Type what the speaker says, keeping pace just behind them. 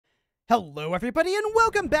Hello everybody and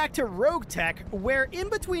welcome back to RogueTech, where in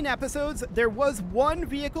between episodes there was one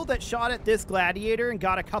vehicle that shot at this gladiator and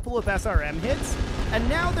got a couple of SRM hits, and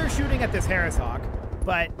now they're shooting at this Harris Hawk.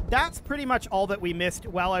 But that's pretty much all that we missed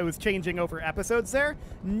while I was changing over episodes there.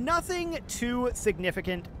 Nothing too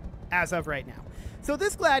significant as of right now. So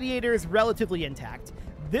this gladiator is relatively intact.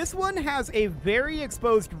 This one has a very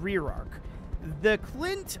exposed rear arc. The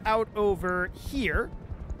Clint out over here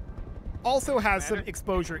also has some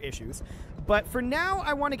exposure issues. But for now,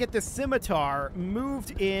 I want to get the Scimitar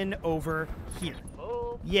moved in over here.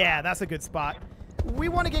 Yeah, that's a good spot. We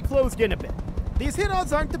want to get closed in a bit. These hit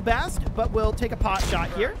odds aren't the best, but we'll take a pot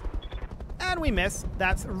shot here. And we miss.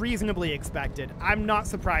 That's reasonably expected. I'm not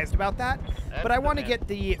surprised about that, but I want to get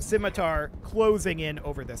the Scimitar closing in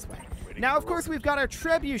over this way. Now, of course, we've got our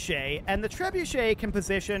Trebuchet, and the Trebuchet can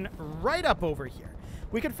position right up over here.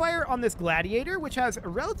 We can fire on this Gladiator, which has a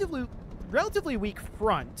relatively weak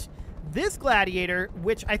front. This Gladiator,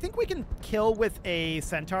 which I think we can kill with a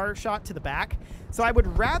Centaur shot to the back, so I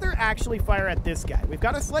would rather actually fire at this guy. We've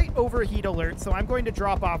got a slight overheat alert, so I'm going to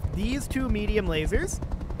drop off these two medium lasers,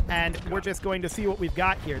 and we're just going to see what we've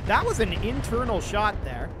got here. That was an internal shot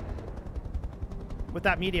there with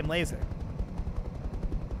that medium laser.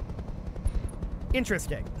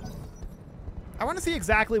 Interesting. I want to see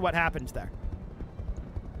exactly what happened there.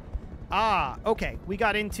 Ah, okay. We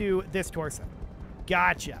got into this torso.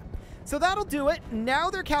 Gotcha. So that'll do it. Now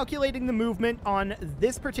they're calculating the movement on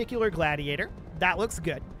this particular gladiator. That looks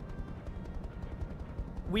good.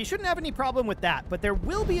 We shouldn't have any problem with that, but there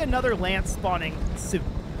will be another lance spawning soon.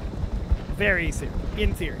 Very soon,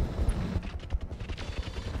 in theory.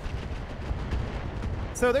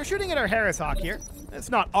 So they're shooting at our Harris Hawk here. It's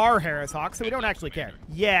not our Harris Hawk, so we don't actually care.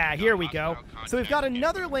 Yeah, here we go. So we've got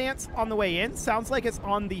another lance on the way in. Sounds like it's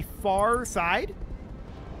on the far side.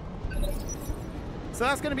 So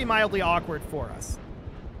that's going to be mildly awkward for us.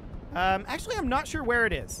 Actually, I'm not sure where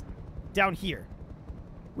it is. Down here.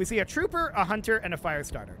 We see a trooper, a hunter, and a fire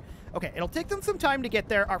starter. Okay, it'll take them some time to get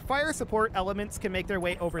there. Our fire support elements can make their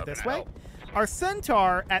way over this way. Our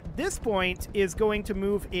Centaur, at this point, is going to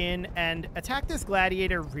move in and attack this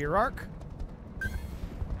gladiator rear arc.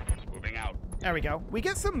 Out. There we go. We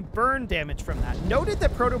get some burn damage from that. Noted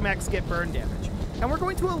that protomechs get burn damage. And we're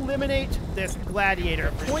going to eliminate this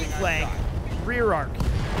gladiator point blank rear arc.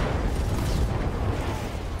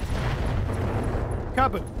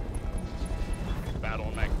 Kaboom.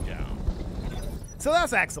 Battle mech down. So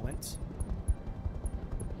that's excellent.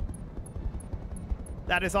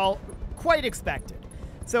 That is all quite expected.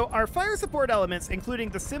 So our fire support elements, including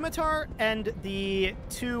the Scimitar and the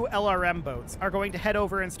two LRM boats, are going to head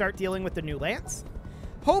over and start dealing with the new lance.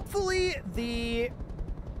 Hopefully the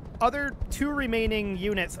other two remaining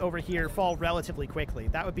units over here fall relatively quickly.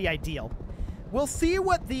 That would be ideal. We'll see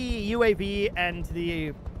what the UAV and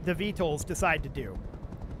the VTOLs decide to do.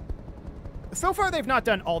 So far they've not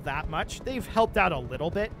done all that much. They've helped out a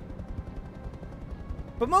little bit.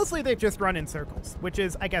 But mostly they've just run in circles, which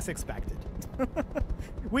is, I guess, expected.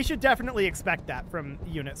 We should definitely expect that from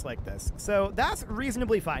units like this. So that's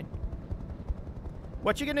reasonably fine.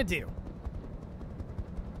 What you gonna do?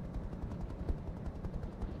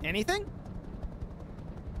 Anything?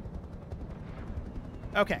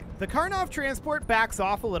 Okay, the Karnov transport backs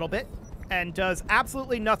off a little bit and does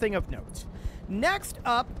absolutely nothing of note. Next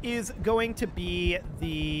up is going to be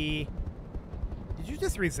the... Did you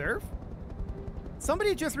just reserve?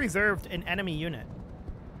 Somebody just reserved an enemy unit.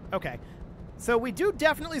 Okay. So we do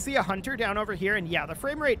definitely see a hunter down over here, and yeah, the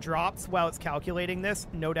frame rate drops while it's calculating this,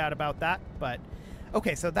 no doubt about that, but...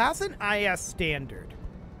 Okay, so that's an IS standard.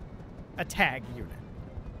 A tag unit.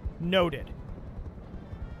 Noted.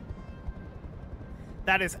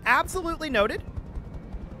 That is absolutely noted.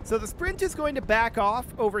 So the sprint is going to back off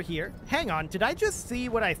over here. Hang on, did I just see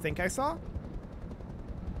what I think I saw?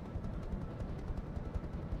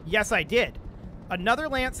 Yes, I did. Another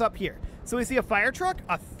lance up here. So we see a fire truck,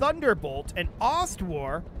 a Thunderbolt, an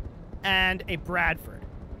Ostwar, and a Bradford.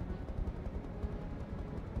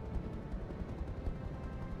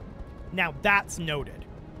 Now that's noted.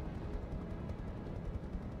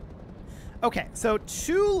 Okay, so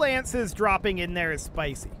two lances dropping in there is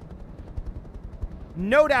spicy.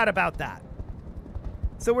 No doubt about that.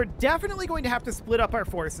 So we're definitely going to have to split up our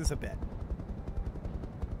forces a bit.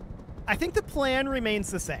 I think the plan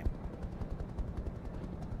remains the same.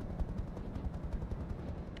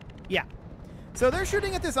 Yeah. So they're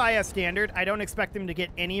shooting at this IS standard. I don't expect them to get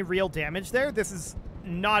any real damage there. This is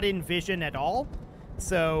not in vision at all.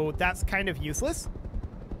 So that's kind of useless.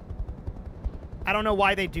 I don't know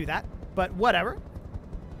why they do that, but whatever.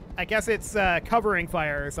 I guess it's covering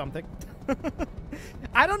fire or something.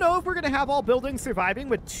 I don't know if we're going to have all buildings surviving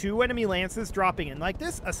with 2 enemy lances dropping in like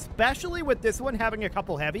this, especially with this one having a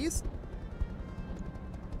couple heavies.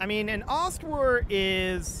 I mean, an Ostwar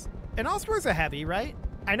is a heavy, right?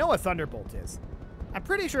 I know a Thunderbolt is. I'm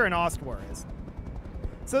pretty sure an Ostwar is.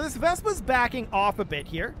 So this Vespa's backing off a bit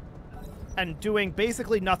here and doing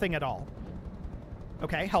basically nothing at all.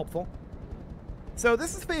 Okay, helpful. So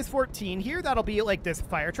this is phase 14 here. That'll be like this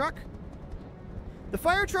fire truck. The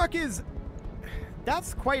fire truck is...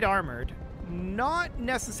 that's quite armored. Not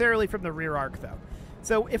necessarily from the rear arc, though.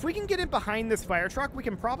 So if we can get in behind this fire truck, we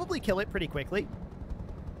can probably kill it pretty quickly.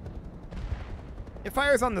 It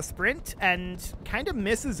fires on the sprint and kind of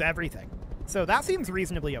misses everything. So that seems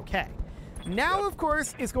reasonably okay. Now, of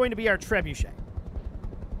course, is going to be our trebuchet.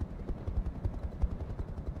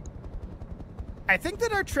 I think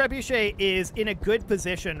that our trebuchet is in a good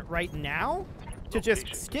position right now to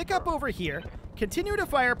just stick up over here, continue to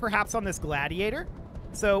fire perhaps on this gladiator.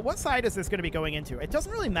 So what side is this going to be going into? It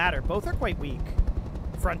doesn't really matter. Both are quite weak.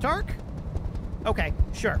 Front arc? Okay,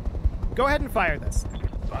 sure. Go ahead and fire this.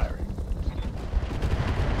 Firing.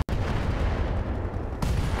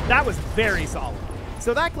 That was very solid.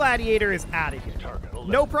 So that gladiator is out of here.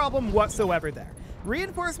 No problem whatsoever there.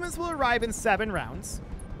 Reinforcements will arrive in 7 rounds.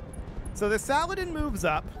 So the Saladin moves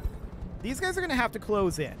up. These guys are going to have to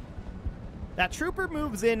close in. That trooper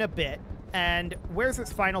moves in a bit. And where's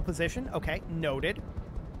its final position? Okay, noted.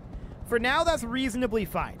 For now, that's reasonably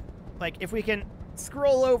fine. Like, if we can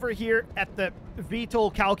scroll over here at the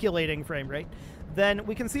VTOL calculating frame rate, then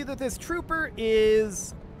we can see that this trooper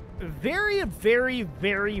is very, very,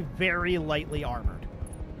 very, very lightly armored.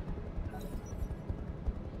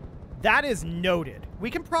 That is noted. We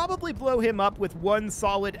can probably blow him up with 1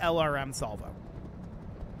 solid LRM salvo.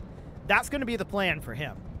 That's going to be the plan for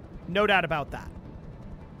him. No doubt about that.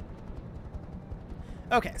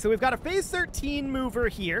 Okay, so we've got a phase 13 mover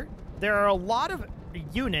here. There are a lot of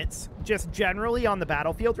units just generally on the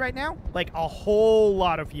battlefield right now. Like, a whole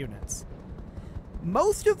lot of units.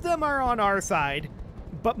 Most of them are on our side,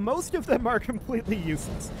 but most of them are completely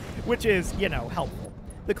useless, which is, you know, helpful.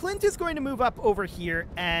 The Clint is going to move up over here,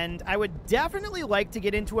 and I would definitely like to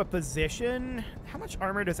get into a position... How much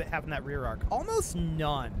armor does it have in that rear arc? Almost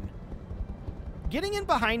none. Getting in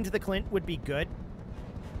behind the Clint would be good.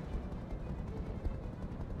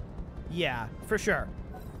 Yeah, for sure.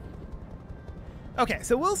 Okay,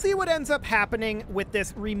 so we'll see what ends up happening with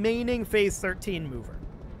this remaining phase 13 mover.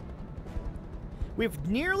 We've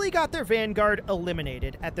nearly got their Vanguard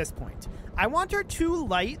eliminated at this point. I want our 2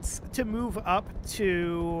 lights to move up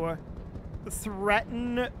to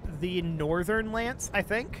threaten the Northern Lance, I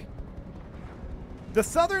think. The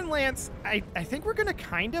Southern Lance, I think we're going to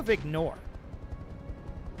kind of ignore.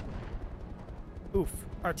 Oof.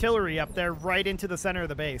 Artillery up there right into the center of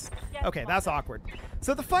the base. Okay, that's awkward.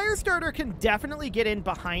 So the fire starter can definitely get in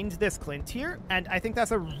behind this Clint here, and I think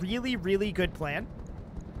that's a really, really good plan.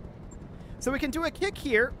 So we can do a kick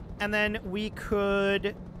here, and then we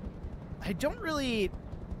could... I don't really...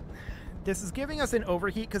 This is giving us an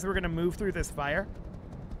overheat because we're going to move through this fire.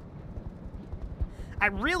 I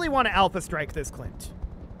really want to alpha strike this Clint.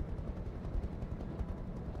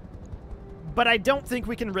 But I don't think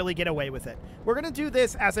we can really get away with it. We're going to do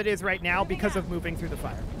this as it is right now because of moving through the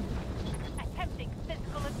fire. Attempting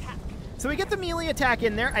physical attack. So we get the melee attack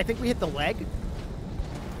in there. I think we hit the leg.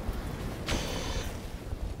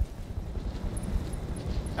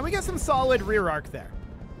 And we get some solid rear arc there.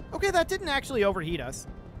 Okay, that didn't actually overheat us.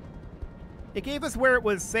 It gave us where it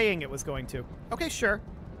was saying it was going to. Okay, sure.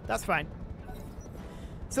 That's fine.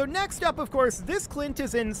 So next up, of course, this Clint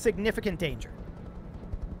is in significant danger.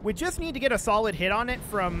 We just need to get a solid hit on it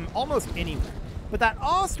from almost anywhere. But that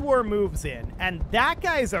Ostwar moves in, and that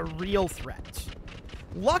guy's a real threat.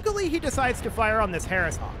 Luckily, he decides to fire on this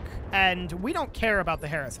Harris Hawk, and we don't care about the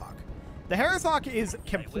Harris Hawk. The Harris Hawk is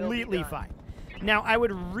completely fine. Now, I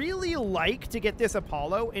would really like to get this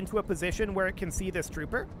Apollo into a position where it can see this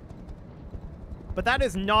trooper, but that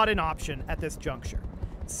is not an option at this juncture.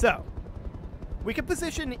 So, we can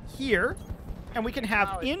position here, and we can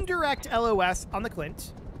have indirect LOS on the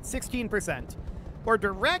Clint, 16%, or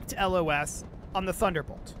direct LOS on the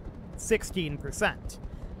Thunderbolt, 16%.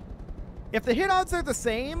 If the hit odds are the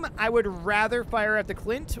same, I would rather fire at the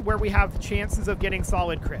Clint where we have chances of getting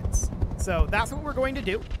solid crits. So that's what we're going to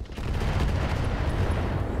do.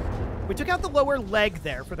 We took out the lower leg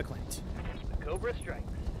there for the Clint. The Cobra strikes.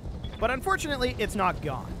 But unfortunately, it's not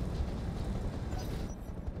gone.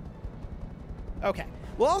 Okay.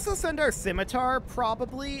 We'll also send our Scimitar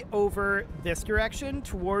probably over this direction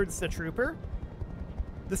towards the trooper.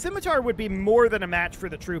 The Scimitar would be more than a match for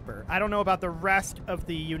the Trooper. I don't know about the rest of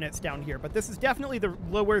the units down here, but this is definitely the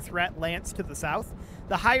lower threat Lance to the south.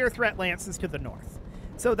 The higher threat Lance is to the north.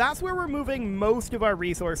 So that's where we're moving most of our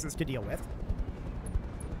resources to deal with.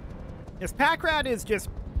 This Pack Rat is just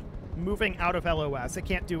moving out of LOS. It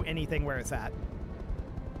can't do anything where it's at.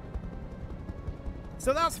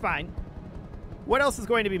 So that's fine. What else is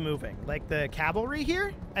going to be moving? Like the cavalry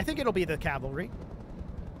here? I think it'll be the cavalry.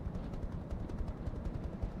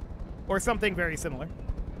 Or something very similar.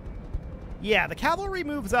 Yeah, the cavalry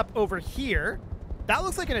moves up over here. That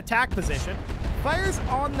looks like an attack position. Fires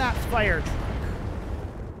on that fire truck.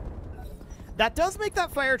 That does make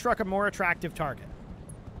that fire truck a more attractive target.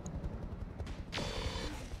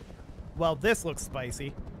 Well, this looks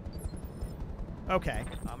spicy. Okay.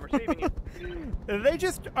 I'm receiving it. They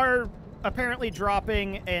just are apparently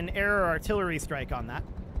dropping an air artillery strike on that.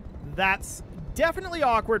 That's definitely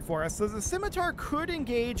awkward for us. So the Scimitar could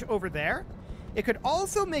engage over there. It could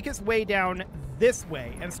also make its way down this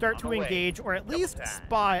way and start to engage, or at least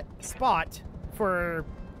spot for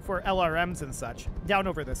LRMs and such down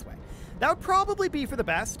over this way. That would probably be for the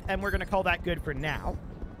best, and we're going to call that good for now.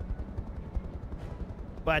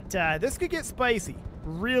 But this could get spicy.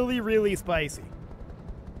 Really, really spicy.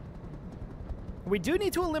 We do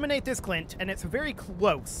need to eliminate this Clint, and it's very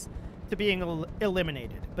close to being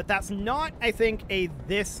eliminated. But that's not, I think, a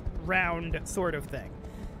this round sort of thing.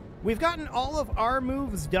 We've gotten all of our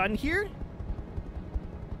moves done here.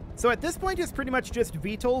 So at this point, it's pretty much just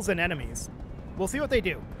VTOLs and enemies. We'll see what they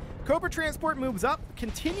do. Cobra Transport moves up,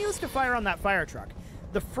 continues to fire on that fire truck.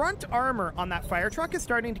 The front armor on that fire truck is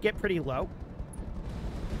starting to get pretty low.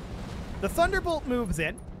 The Thunderbolt moves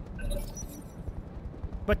in,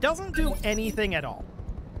 but doesn't do anything at all.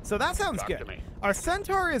 So that sounds good. Our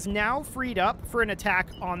Centaur is now freed up for an attack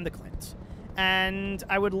on the Clint. And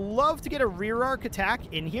I would love to get a rear arc attack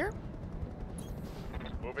in here.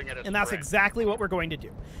 And that's exactly what we're going to do.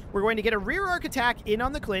 We're going to get a rear arc attack in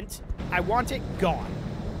on the Clint. I want it gone.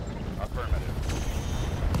 Affirmative.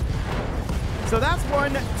 So that's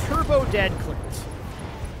one turbo dead Clint.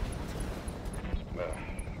 What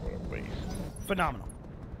a waste. Phenomenal.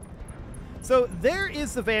 So there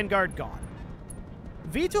is the Vanguard gone.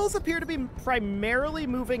 VTOLs appear to be primarily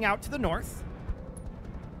moving out to the north.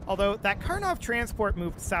 Although that Karnov transport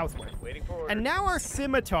moved southward. And now our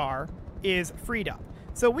Scimitar is freed up.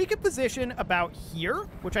 So we could position about here,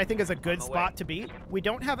 which I think is a good spot to be. We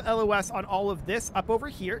don't have LOS on all of this up over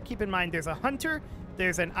here. Keep in mind there's a Hunter,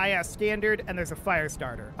 there's an IS Standard, and there's a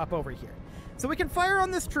Firestarter up over here. So we can fire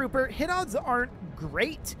on this Trooper. Hit odds aren't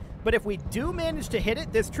great, but if we do manage to hit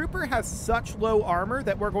it, this Trooper has such low armor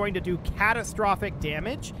that we're going to do catastrophic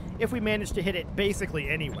damage if we manage to hit it basically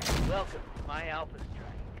anyway. Welcome to my Alpha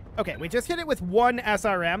Strike. Okay, we just hit it with one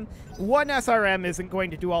SRM. One SRM isn't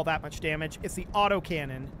going to do all that much damage. It's the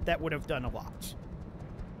autocannon that would have done a lot.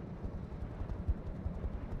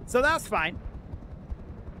 So that's fine.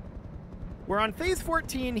 We're on phase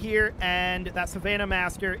 14 here, and that Savannah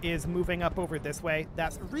Master is moving up over this way.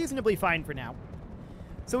 That's reasonably fine for now.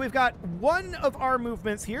 So we've got one of our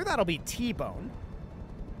movements here. That'll be T-Bone.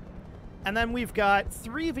 And then we've got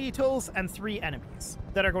 3 VTOLs and 3 enemies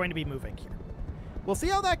that are going to be moving here. We'll see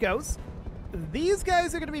how that goes. These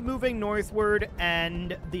guys are going to be moving northward,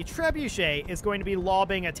 and the Trebuchet is going to be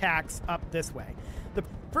lobbing attacks up this way. The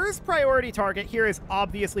first priority target here is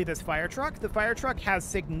obviously this fire truck. The fire truck has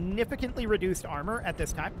significantly reduced armor at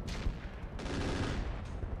this time.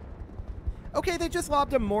 Okay, they just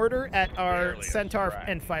lobbed a mortar at our Centaur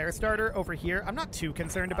and Firestarter over here. I'm not too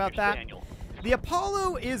concerned about that. The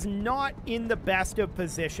Apollo is not in the best of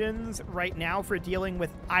positions right now for dealing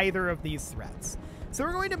with either of these threats. So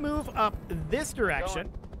we're going to move up this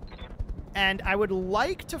direction. And I would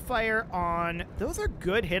like to fire on... Those are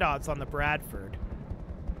good hit odds on the Bradford.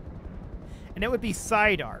 And it would be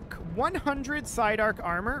side arc. 100 side arc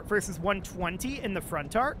armor versus 120 in the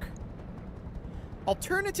front arc.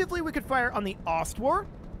 Alternatively, we could fire on the Ostwar.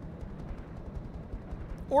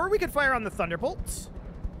 Or we could fire on the Thunderbolts.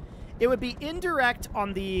 It would be indirect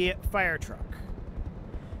on the fire truck.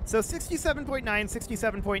 So 67.9,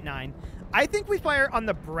 67.9. I think we fire on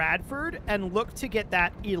the Bradford and look to get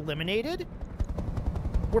that eliminated.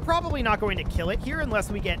 We're probably not going to kill it here unless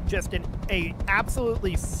we get just a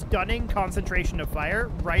absolutely stunning concentration of fire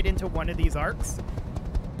right into one of these arcs.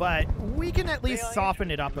 But we can at least soften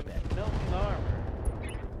it up a bit.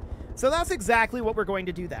 So that's exactly what we're going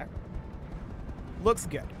to do there. Looks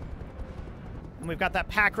good. And we've got that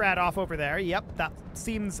pack rat off over there. Yep, that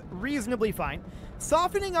seems reasonably fine.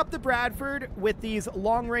 Softening up the Bradford with these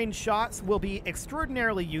long-range shots will be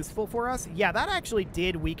extraordinarily useful for us. Yeah, that actually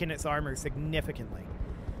did weaken its armor significantly.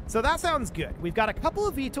 So that sounds good. We've got a couple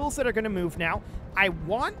of VTOLs that are going to move now. I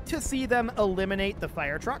want to see them eliminate the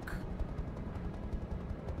fire truck.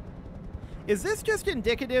 Is this just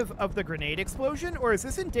indicative of the grenade explosion, or is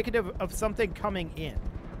this indicative of something coming in?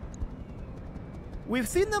 We've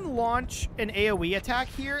seen them launch an AoE attack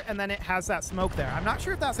here, and then it has that smoke there. I'm not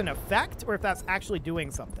sure if that's an effect or if that's actually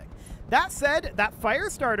doing something. That said, that fire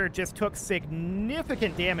starter just took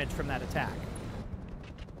significant damage from that attack.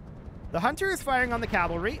 The hunter is firing on the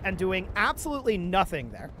cavalry and doing absolutely nothing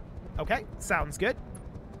there. Okay, sounds good.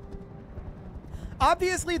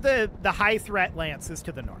 Obviously, the high threat lance is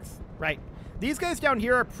to the north, right? These guys down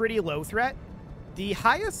here are pretty low threat. The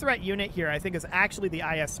highest threat unit here, I think, is actually the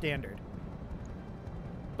IS standard.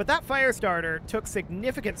 But that fire starter took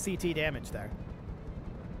significant CT damage there.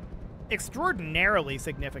 Extraordinarily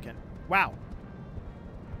significant. Wow.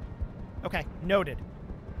 Okay, noted.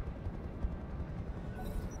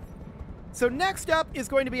 So next up is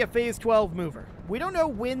going to be a Phase 12 mover. We don't know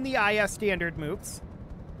when the IS standard moves.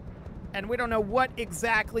 And we don't know what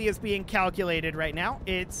exactly is being calculated right now.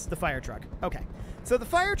 It's the fire truck. Okay. So the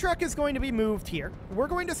fire truck is going to be moved here. We're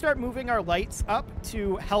going to start moving our lights up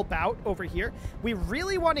to help out over here. We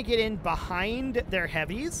really want to get in behind their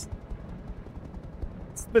heavies,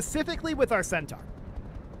 specifically with our Centaur.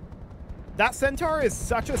 That Centaur is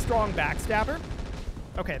such a strong backstabber.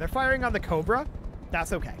 Okay, they're firing on the Cobra.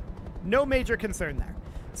 That's okay. No major concern there.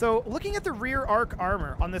 So looking at the rear arc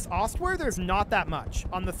armor, on this Ostwar, there's not that much.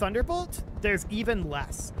 On the Thunderbolt, there's even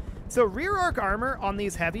less. So rear arc armor on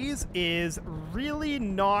these heavies is really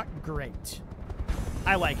not great.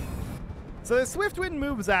 I like it. So the Swiftwind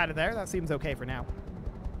moves out of there. That seems okay for now.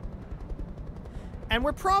 And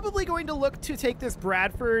we're probably going to look to take this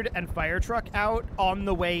Bradford and fire truck out on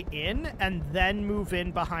the way in and then move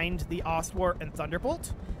in behind the Ostwar and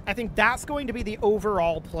Thunderbolt. I think that's going to be the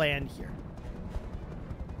overall plan here.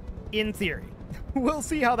 In theory. We'll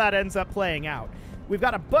see how that ends up playing out. We've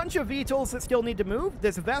got a bunch of VTOLs that still need to move.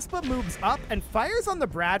 This Vespa moves up and fires on the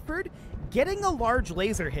Bradford, getting a large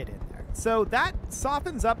laser hit in there. So that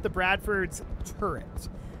softens up the Bradford's turret.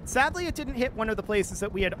 Sadly, it didn't hit one of the places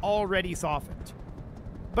that we had already softened.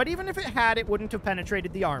 But even if it had, it wouldn't have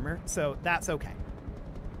penetrated the armor, so that's okay.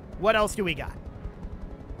 What else do we got?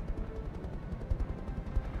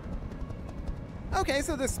 Okay,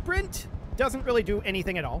 so the sprint doesn't really do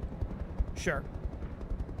anything at all. Sure.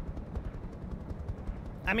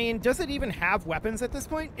 I mean, does it even have weapons at this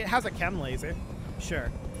point? It has a chem laser. Sure.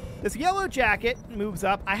 This yellow jacket moves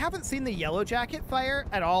up. I haven't seen the yellow jacket fire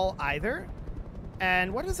at all either.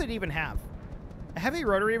 And what does it even have? A heavy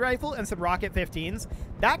rotary rifle and some rocket 15s.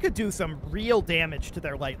 That could do some real damage to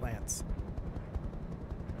their light lance.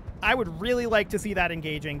 I would really like to see that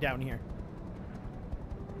engaging down here.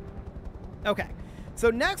 Okay. So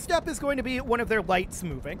next up is going to be one of their lights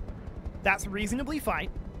moving. That's reasonably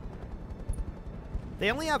fine.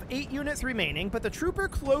 They only have 8 units remaining, but the trooper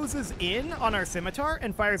closes in on our scimitar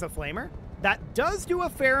and fires a flamer. That does do a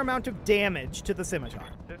fair amount of damage to the scimitar.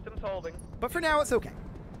 Systems holding. But for now, it's okay.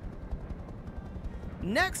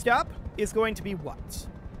 Next up is going to be what?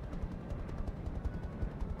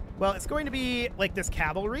 Well, it's going to be like this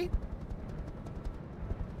cavalry.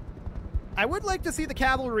 I would like to see the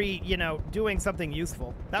cavalry, you know, doing something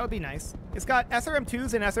useful. That would be nice. It's got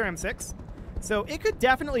SRM-2s and SRM-6, so it could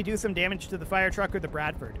definitely do some damage to the fire truck or the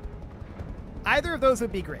Bradford. Either of those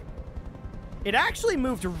would be great. It actually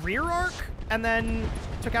moved rear arc and then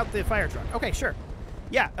took out the fire truck. Okay, sure.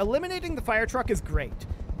 Yeah, eliminating the fire truck is great.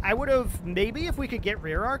 I would have, maybe if we could get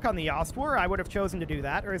rear arc on the Ostwar, I would have chosen to do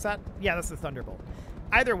that. Or is that, yeah, that's the Thunderbolt.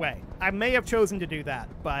 Either way, I may have chosen to do that,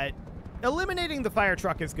 but eliminating the fire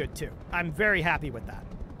truck is good too. I'm very happy with that.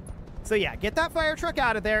 So yeah, get that fire truck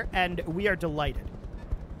out of there, and we are delighted.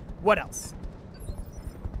 What else?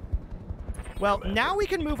 Well, now we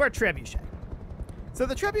can move our trebuchet. So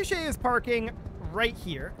the trebuchet is parking right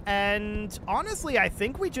here, and honestly, I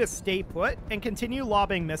think we just stay put and continue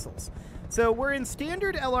lobbing missiles. So we're in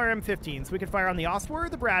standard LRM-15s. We can fire on the Ostwar or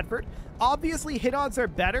the Bradford. Obviously, hit odds are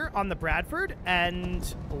better on the Bradford,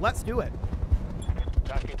 and let's do it.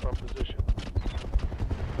 Attacking from position.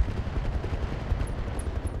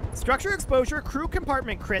 Structure exposure, crew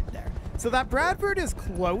compartment crit there. So that Bradford is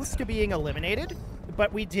close to being eliminated,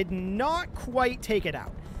 but we did not quite take it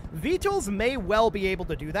out. VTOLs may well be able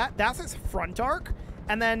to do that. That's its front arc,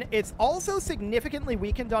 and then it's also significantly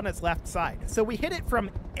weakened on its left side. So we hit it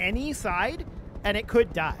from any side, and it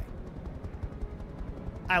could die.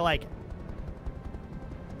 I like it.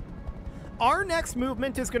 Our next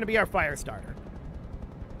movement is going to be our fire starter.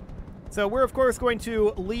 So we're, of course, going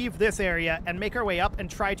to leave this area and make our way up and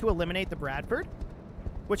try to eliminate the Bradford,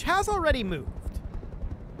 which has already moved.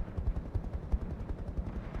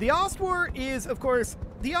 The Ostwar is, of course,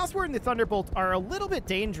 the Ostwar and the Thunderbolt are a little bit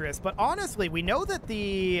dangerous, but honestly, we know that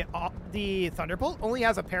the Thunderbolt only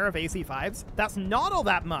has a pair of AC-5s. That's not all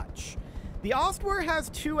that much. The Ostwar has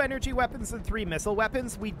 2 energy weapons and 3 missile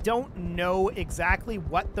weapons. We don't know exactly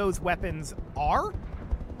what those weapons are,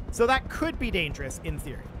 so that could be dangerous in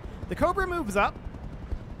theory. The Cobra moves up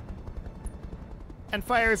and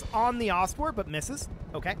fires on the Ostwar, but misses.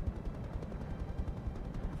 Okay.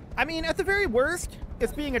 I mean, at the very worst,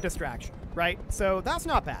 it's being a distraction, right? So that's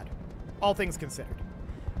not bad, all things considered.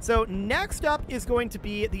 So next up is going to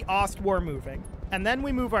be the Ostwar moving, and then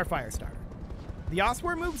we move our Firestarter. The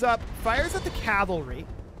Ostwar moves up, fires at the cavalry.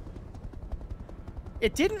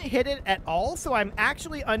 It didn't hit it at all, so I'm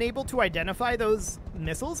actually unable to identify those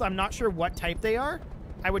missiles. I'm not sure what type they are.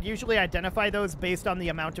 I would usually identify those based on the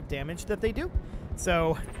amount of damage that they do.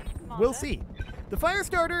 So we'll see. The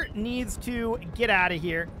Firestarter needs to get out of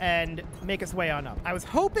here and make its way on up. I was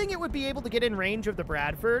hoping it would be able to get in range of the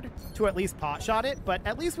Bradford to at least pot-shot it, but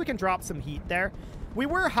at least we can drop some heat there. We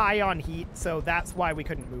were high on heat, so that's why we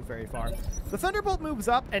couldn't move very far. The Thunderbolt moves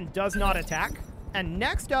up and does not attack, and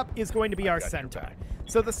next up is going to be our Centaur.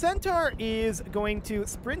 So the Centaur is going to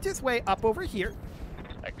sprint his way up over here.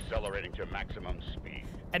 Accelerating to maximum speed.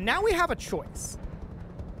 And now we have a choice.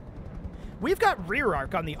 We've got rear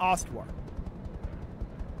arc on the Ostwar.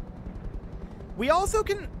 We also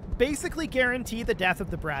can basically guarantee the death of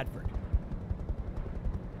the Bradford.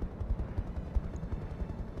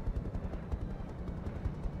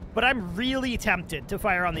 But I'm really tempted to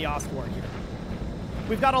fire on the Ostwar here.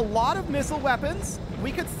 We've got a lot of missile weapons.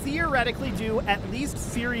 We could theoretically do at least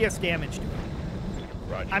serious damage to it.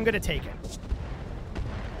 Roger. I'm going to take it.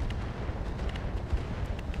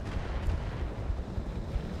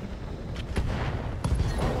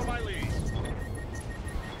 Follow my lead.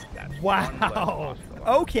 That's one less Wow. Ostwar.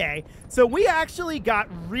 Okay. So we actually got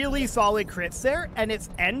really solid crits there, and its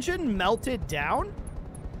engine melted down,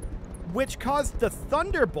 which caused the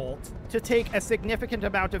Thunderbolt to take a significant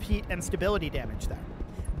amount of heat and stability damage there.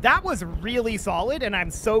 That was really solid, and I'm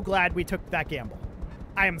so glad we took that gamble.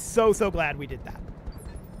 I am so glad we did that.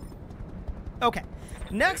 Okay.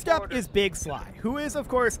 Next up is Big Sly, who is, of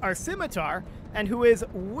course, our Scimitar, and who is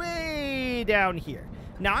way down here.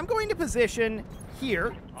 Now, I'm going to position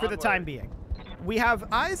here for the time being. We have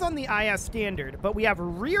eyes on the IS Standard, but we have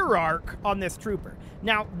rear arc on this trooper.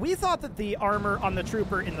 Now, we thought that the armor on the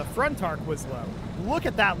trooper in the front arc was low. Look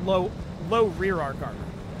at that low rear arc armor.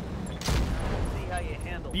 See how you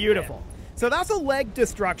handle Beautiful. that. So that's a leg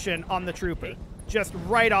destruction on the trooper, just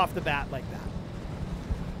right off the bat like that.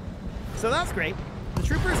 So that's great. The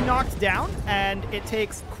trooper's knocked down, and it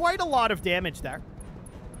takes quite a lot of damage there.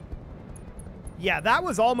 Yeah, that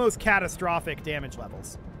was almost catastrophic damage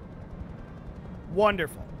levels.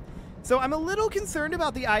 Wonderful. So I'm a little concerned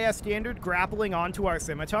about the IS Standard grappling onto our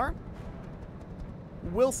Scimitar.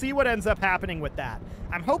 We'll see what ends up happening with that.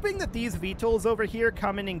 I'm hoping that these VTOLs over here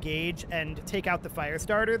come and engage and take out the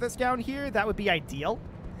Firestarter that's down here. That would be ideal.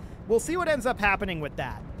 We'll see what ends up happening with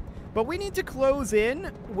that. But we need to close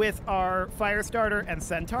in with our Firestarter and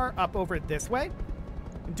Centaur up over this way,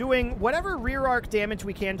 doing whatever rear arc damage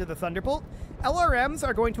we can to the Thunderbolt. LRMs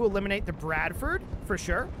are going to eliminate the Bradford, for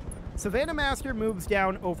sure. Savannah Master moves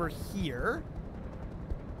down over here.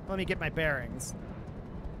 Let me get my bearings.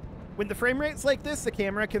 When the frame rate's like this, the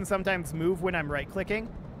camera can sometimes move when I'm right-clicking.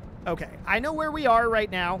 Okay, I know where we are right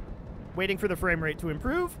now. Waiting for the frame rate to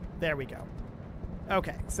improve. There we go.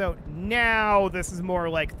 Okay, so now this is more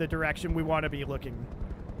like the direction we want to be looking.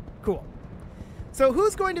 Cool. So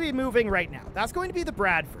who's going to be moving right now? That's going to be the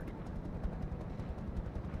Bradford.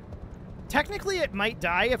 Technically, it might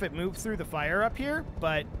die if it moves through the fire up here,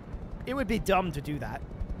 but it would be dumb to do that.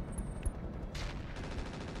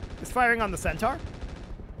 It's firing on the Centaur.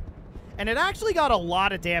 And it actually got a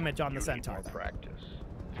lot of damage on the Centaur, though. Practice.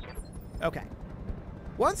 Okay.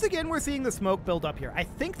 Once again, we're seeing the smoke build up here. I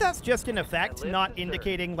think that's just an effect, live not to serve.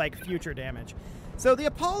 indicating, like, future damage. So the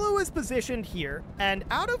Apollo is positioned here, and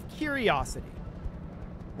out of curiosity,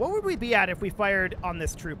 what would we be at if we fired on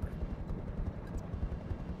this trooper?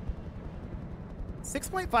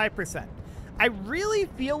 6.5%. I really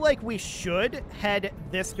feel like we should head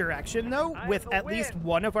this direction, though, with at least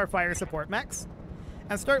one of our fire support mechs,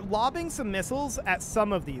 and start lobbing some missiles at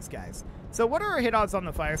some of these guys. So what are our hit odds on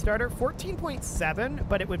the Firestarter? 14.7,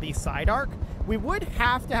 but it would be side arc. We would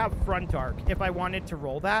have to have front arc if I wanted to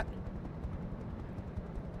roll that.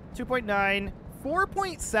 2.9,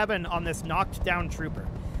 4.7 on this knocked down trooper.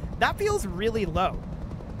 That feels really low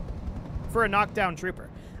for a knocked down trooper.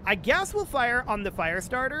 I guess we'll fire on the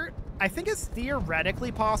Firestarter. I think it's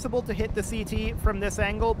theoretically possible to hit the CT from this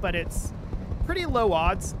angle, but it's pretty low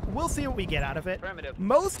odds. We'll see what we get out of it. Affirmative.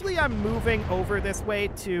 Mostly I'm moving over this way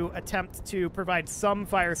to attempt to provide some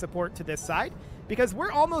fire support to this side, because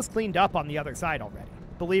we're almost cleaned up on the other side already,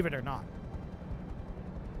 believe it or not.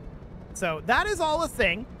 So that is all a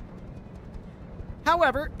thing.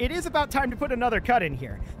 However, it is about time to put another cut in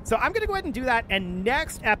here. So I'm going to go ahead and do that, and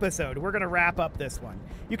next episode, we're going to wrap up this one.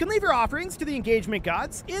 You can leave your offerings to the engagement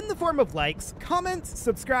gods in the form of likes, comments,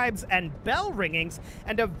 subscribes, and bell ringings,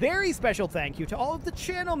 and a very special thank you to all of the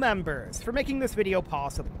channel members for making this video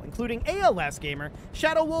possible, including ALS Gamer,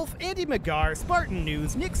 Shadow Wolf, Andy McGar, Spartan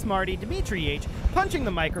News, Nick Smarty, Dimitri H, Punching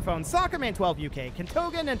the Microphone, Soccerman12 UK,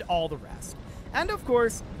 Kentogan, and all the rest. And of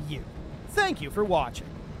course, you. Thank you for watching.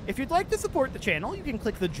 If you'd like to support the channel, you can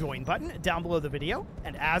click the join button down below the video,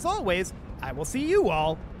 and as always, I will see you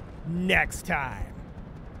all next time.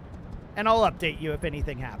 And I'll update you if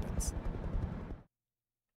anything happens.